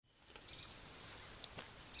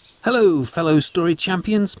Hello, fellow story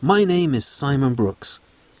champions. My name is Simon Brooks.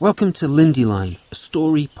 Welcome to Lindyline, a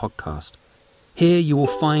story podcast. Here you will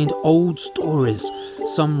find old stories,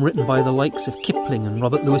 some written by the likes of Kipling and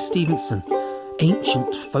Robert Louis Stevenson,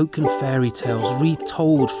 ancient folk and fairy tales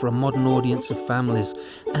retold for a modern audience of families,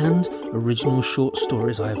 and original short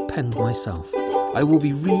stories I have penned myself. I will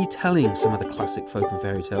be retelling some of the classic folk and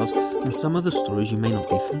fairy tales and some of the stories you may not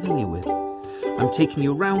be familiar with. I'm taking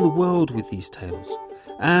you around the world with these tales.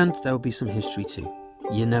 And there will be some history too.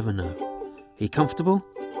 You never know. Are you comfortable?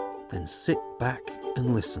 Then sit back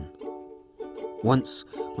and listen. Once,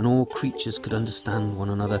 when all creatures could understand one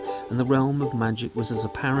another, and the realm of magic was as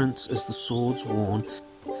apparent as the swords worn,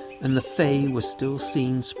 and the Fae were still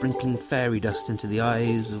seen sprinkling fairy dust into the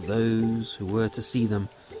eyes of those who were to see them,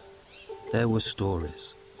 there were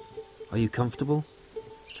stories. Are you comfortable?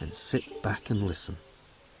 Then sit back and listen.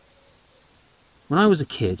 When I was a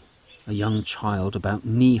kid, a young child about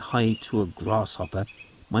knee-high to a grasshopper,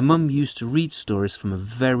 my mum used to read stories from a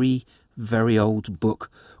very, very old book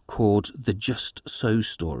called The Just So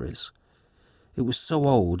Stories. It was so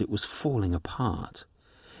old it was falling apart.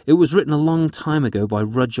 It was written a long time ago by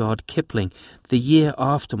Rudyard Kipling, the year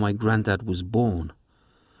after my granddad was born.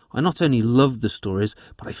 I not only loved the stories,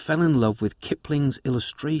 but I fell in love with Kipling's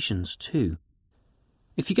illustrations too.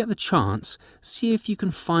 If you get the chance, see if you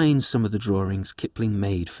can find some of the drawings Kipling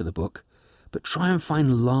made for the book, but try and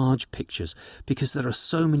find large pictures because there are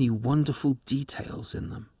so many wonderful details in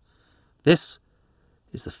them. This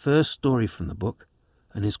is the first story from the book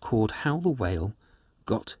and is called How the Whale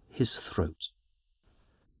Got His Throat.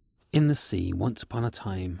 In the sea, once upon a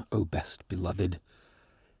time, O best beloved,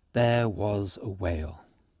 there was a whale,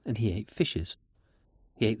 and he ate fishes.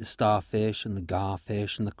 He ate the starfish and the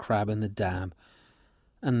garfish and the crab and the dab,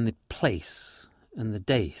 and the plaice, and the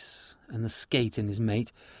dace, and the skate and his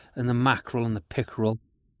mate, and the mackerel and the pickerel,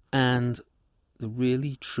 and the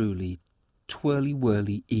really, truly,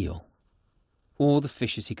 twirly-whirly eel. All the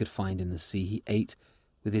fishes he could find in the sea he ate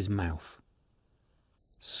with his mouth.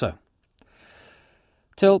 So,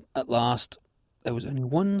 till at last there was only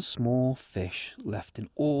one small fish left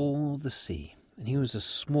in all the sea, and he was a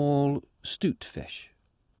small 'stute fish,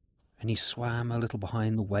 and he swam a little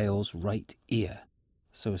behind the whale's right ear,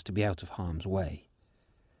 so as to be out of harm's way.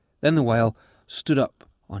 Then the whale stood up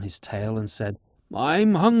on his tail and said,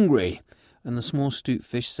 "I'm hungry." And the small 'stute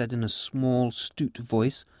fish said in a small 'stute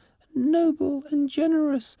voice, "Noble and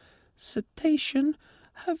generous cetacean,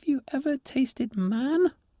 have you ever tasted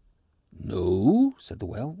man?" "No," said the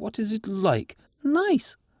whale. "What is it like?"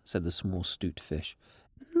 "Nice," said the small 'stute fish.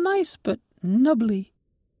 "Nice, but nubbly."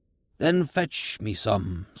 "Then fetch me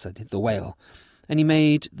some," said the whale, and he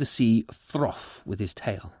made the sea froth with his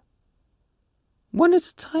tail. "One at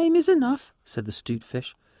a time is enough," said the 'stute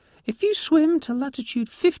fish. "If you swim to latitude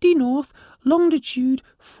 50 north, longitude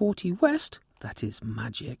 40 west, that is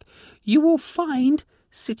magic, you will find,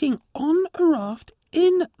 sitting on a raft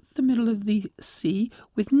in the middle of the sea,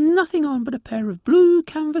 with nothing on but a pair of blue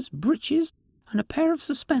canvas breeches and a pair of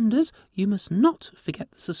suspenders, you must not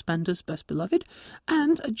forget the suspenders, best beloved,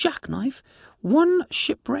 and a jackknife, one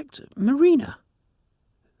shipwrecked mariner,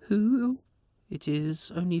 who, it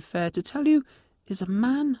is only fair to tell you, is a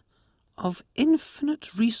man of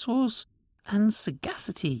infinite resource and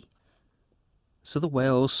sagacity." So the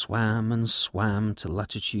whale swam and swam to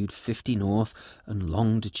latitude 50 north and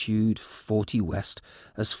longitude 40 west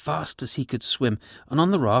as fast as he could swim, and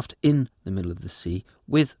on the raft in the middle of the sea,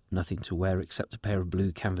 with nothing to wear except a pair of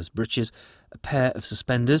blue canvas breeches, a pair of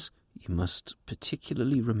suspenders, you must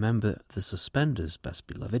particularly remember the suspenders, best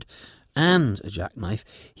beloved, and a jackknife,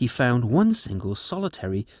 he found one single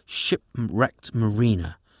solitary shipwrecked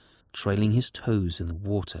mariner trailing his toes in the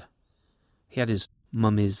water. He had his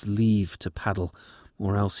mummy's leave to paddle,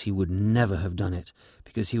 or else he would never have done it,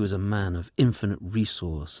 because he was a man of infinite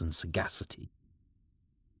resource and sagacity.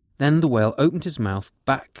 Then the whale opened his mouth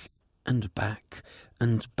back and back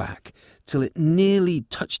and back, till it nearly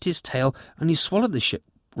touched his tail, and he swallowed the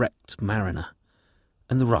shipwrecked mariner,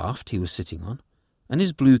 and the raft he was sitting on, and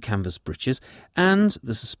his blue canvas breeches, and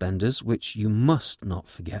the suspenders, which you must not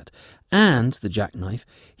forget, and the jackknife.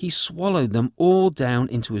 He swallowed them all down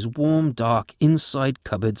into his warm, dark inside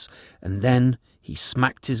cupboards, and then he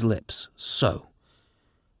smacked his lips, so,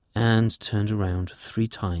 and turned around 3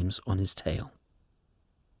 times on his tail.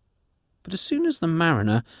 But as soon as the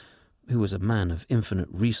mariner, who was a man of infinite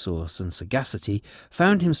resource and sagacity,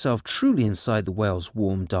 found himself truly inside the whale's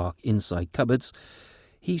warm, dark inside cupboards,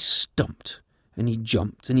 he stumped, and he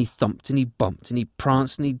jumped, and he thumped, and he bumped, and he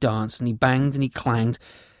pranced, and he danced, and he banged, and he clanged,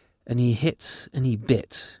 and he hit, and he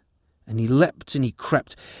bit, And he leapt and he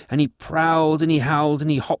crept, and he prowled and he howled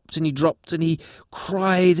and he hopped and he dropped and he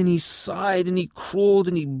cried and he sighed and he crawled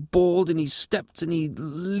and he bawled and he stepped and he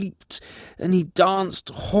leaped and he danced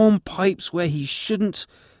hornpipes where he shouldn't,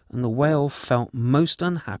 and the whale felt most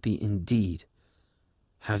unhappy indeed.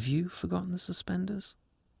 Have you forgotten the suspenders?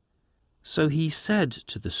 So he said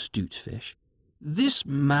to the 'stute fish, "This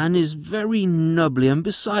man is very nubbly, and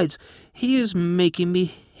besides, he is making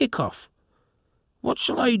me hiccough. What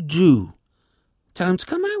shall I do?" "Tell him to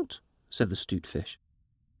come out," said the 'stute fish.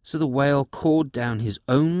 So the whale called down his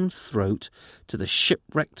own throat to the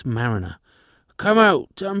shipwrecked mariner. "Come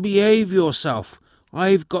out and behave yourself.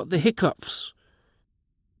 I've got the hiccoughs."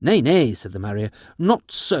 "Nay, nay," said the mariner,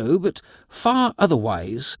 "not so, but far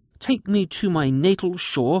otherwise. Take me to my natal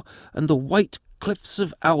shore and the white cliffs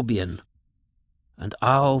of Albion, and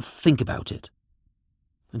I'll think about it."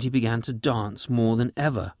 And he began to dance more than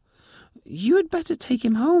ever. "You had better take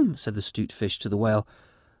him home," said the 'stute fish to the whale.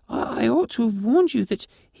 "I ought to have warned you that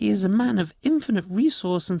he is a man of infinite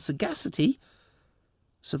resource and sagacity."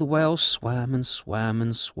 So the whale swam and swam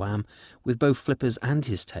and swam, with both flippers and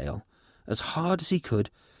his tail, as hard as he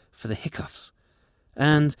could for the hiccoughs,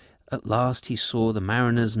 and at last he saw the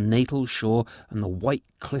mariner's natal shore and the white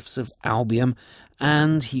cliffs of Albion,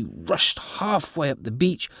 and he rushed halfway up the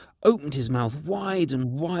beach, opened his mouth wide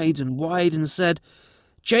and wide and wide, and said,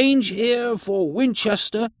 "Change here for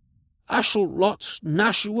Winchester, Ashuelot,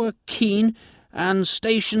 Nashua, Keene, and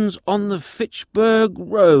stations on the Fitchburg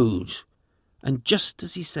Road." And just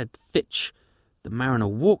as he said Fitch, the mariner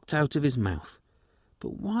walked out of his mouth.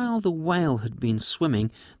 But while the whale had been swimming,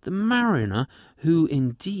 the mariner, who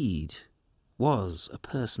indeed was a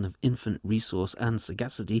person of infinite resource and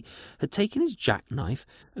sagacity, had taken his jackknife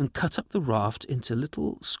and cut up the raft into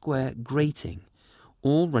little square grating,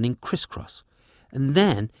 all running crisscross, and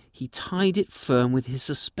then he tied it firm with his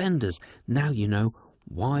suspenders. Now you know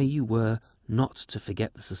why you were not to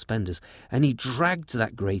forget the suspenders. And he dragged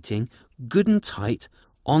that grating good and tight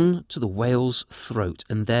on to the whale's throat,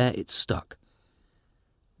 and there it stuck.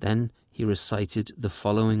 Then he recited the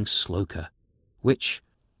following sloka, which,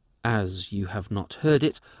 as you have not heard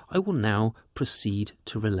it, I will now proceed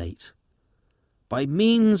to relate. "By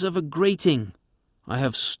means of a grating, I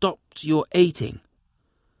have stopped your eating."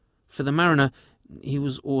 For the mariner, he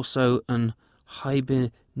was also an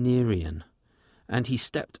Hibernian, and he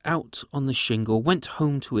stepped out on the shingle, went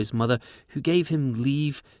home to his mother, who gave him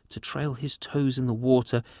leave to trail his toes in the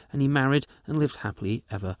water, and he married and lived happily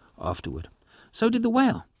ever afterward. So did the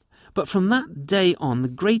whale. But from that day on, the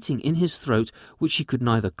grating in his throat, which he could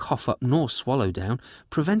neither cough up nor swallow down,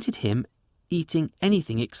 prevented him eating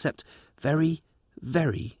anything except very,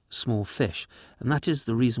 very small fish, and that is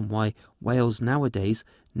the reason why whales nowadays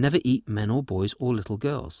never eat men or boys or little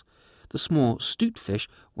girls. The small 'stute fish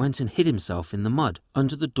went and hid himself in the mud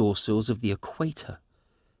under the doorsills of the equator.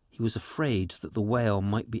 He was afraid that the whale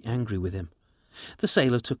might be angry with him. The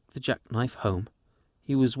sailor took the jackknife home.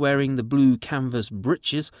 He was wearing the blue canvas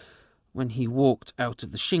breeches when he walked out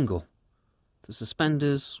of the shingle. The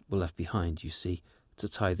suspenders were left behind, you see, to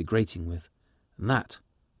tie the grating with, and that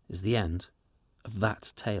is the end of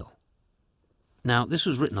that tale. Now, this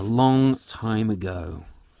was written a long time ago,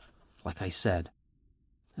 like I said,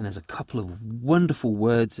 and there's a couple of wonderful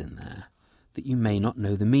words in there that you may not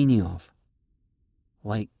know the meaning of,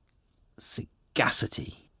 like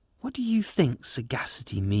sagacity. What do you think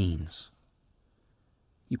sagacity means?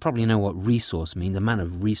 You probably know what resource means, a man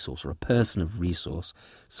of resource or a person of resource,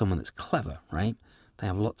 someone that's clever, right? They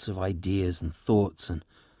have lots of ideas and thoughts and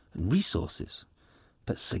resources.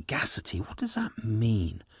 But sagacity, what does that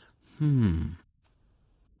mean?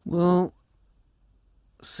 Well,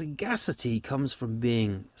 sagacity comes from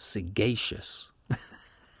being sagacious.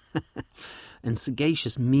 And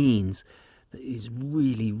sagacious means that he's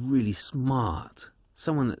really, really smart.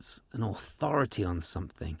 Someone that's an authority on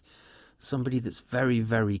something. Somebody that's very,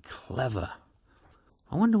 very clever.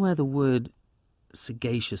 I wonder where the word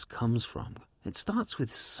sagacious comes from. It starts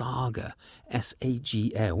with saga,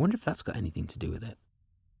 S-A-G-A. I wonder if that's got anything to do with it.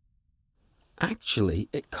 Actually,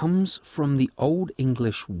 it comes from the Old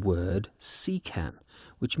English word sican,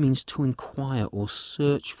 which means to inquire or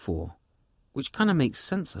search for, which kind of makes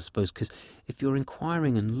sense, I suppose, because if you're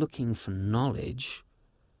inquiring and looking for knowledge,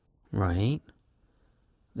 right,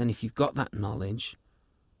 then if you've got that knowledge,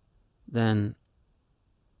 then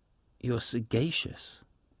you're sagacious,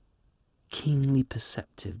 keenly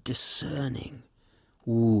perceptive, discerning.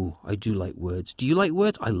 Ooh, I do like words. Do you like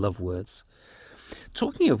words? I love words.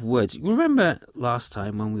 Talking of words, you remember last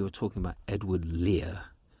time when we were talking about Edward Lear?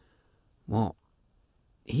 Well,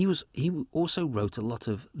 he also wrote a lot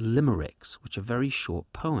of limericks, which are very short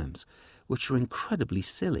poems, which are incredibly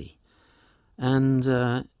silly.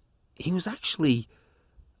 And he was actually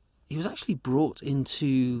brought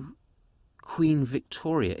into Queen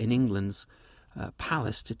Victoria in England's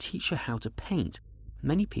palace to teach her how to paint.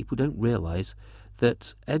 Many people don't realise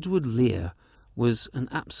that Edward Lear was an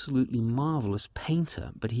absolutely marvellous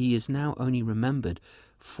painter, but he is now only remembered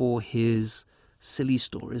for his silly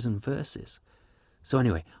stories and verses. So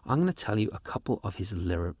anyway, I'm going to tell you a couple of his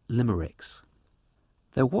limericks.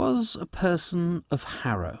 There was a person of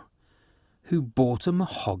Harrow who bought a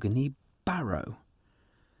mahogany barrow.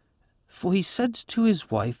 For he said to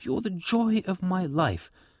his wife, "You're the joy of my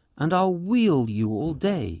life, and I'll wheel you all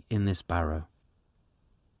day in this barrow."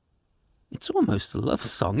 It's almost a love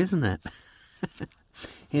song, isn't it?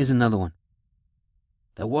 Here's another one.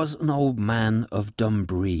 There was an old man of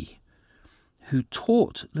Dunbree who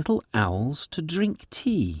taught little owls to drink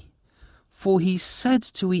tea, for he said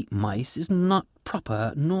to eat mice is not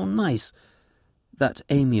proper nor nice, that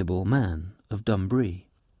amiable man of Dunbree.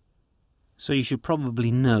 So you should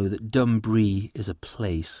probably know that Dunbree is a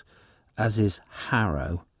place, as is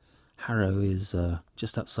Harrow. Harrow is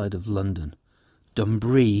just outside of London.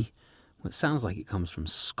 Dunbree, well, it sounds like it comes from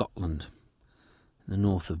Scotland, in the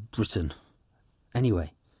north of Britain.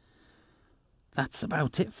 Anyway, that's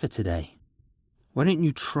about it for today. Why don't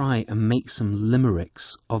you try and make some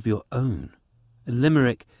limericks of your own? A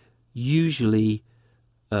limerick usually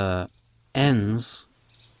ends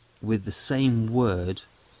with the same word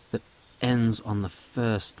that ends on the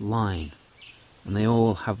first line. And they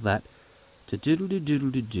all have that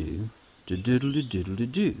do-doodle-do-doodle-do,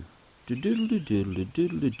 do-doodle-do-doodle-do,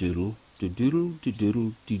 do-doodle-do-doodle-do-doodle-do,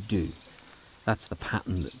 do-doodle-do-doodle-do-do. That's the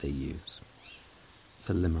pattern that they use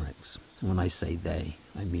for limericks. And when I say they,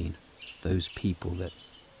 I mean those people that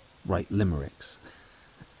write limericks.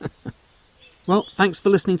 Well, thanks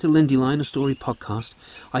for listening to Lindy Line, a story podcast.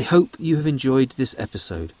 I hope you have enjoyed this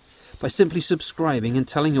episode. By simply subscribing and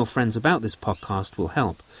telling your friends about this podcast will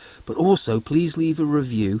help. But also, please leave a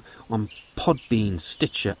review on Podbean,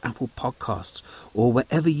 Stitcher, Apple Podcasts, or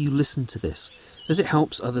wherever you listen to this, as it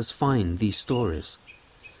helps others find these stories.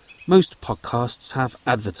 Most podcasts have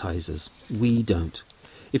advertisers. We don't.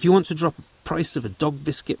 If you want to drop a price of a dog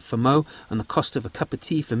biscuit for Mo and the cost of a cup of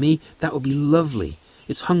tea for me, that would be lovely.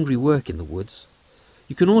 It's hungry work in the woods.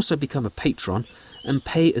 You can also become a patron and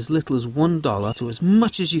pay as little as $1 to as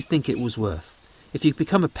much as you think it was worth. If you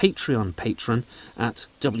become a Patreon patron at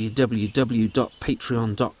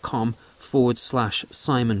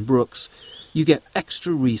www.patreon.com/Simon Brooks, you get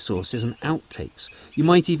extra resources and outtakes. You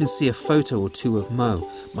might even see a photo or two of Mo,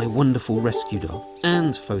 my wonderful rescue dog,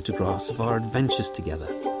 and photographs of our adventures together.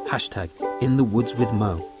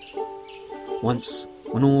 #InTheWoodsWithMo. Once,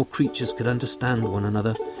 when all creatures could understand one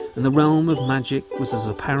another, and the realm of magic was as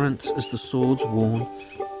apparent as the swords worn,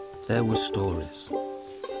 there were stories.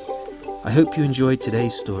 I hope you enjoyed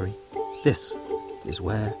today's story. This is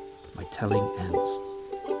where my telling ends.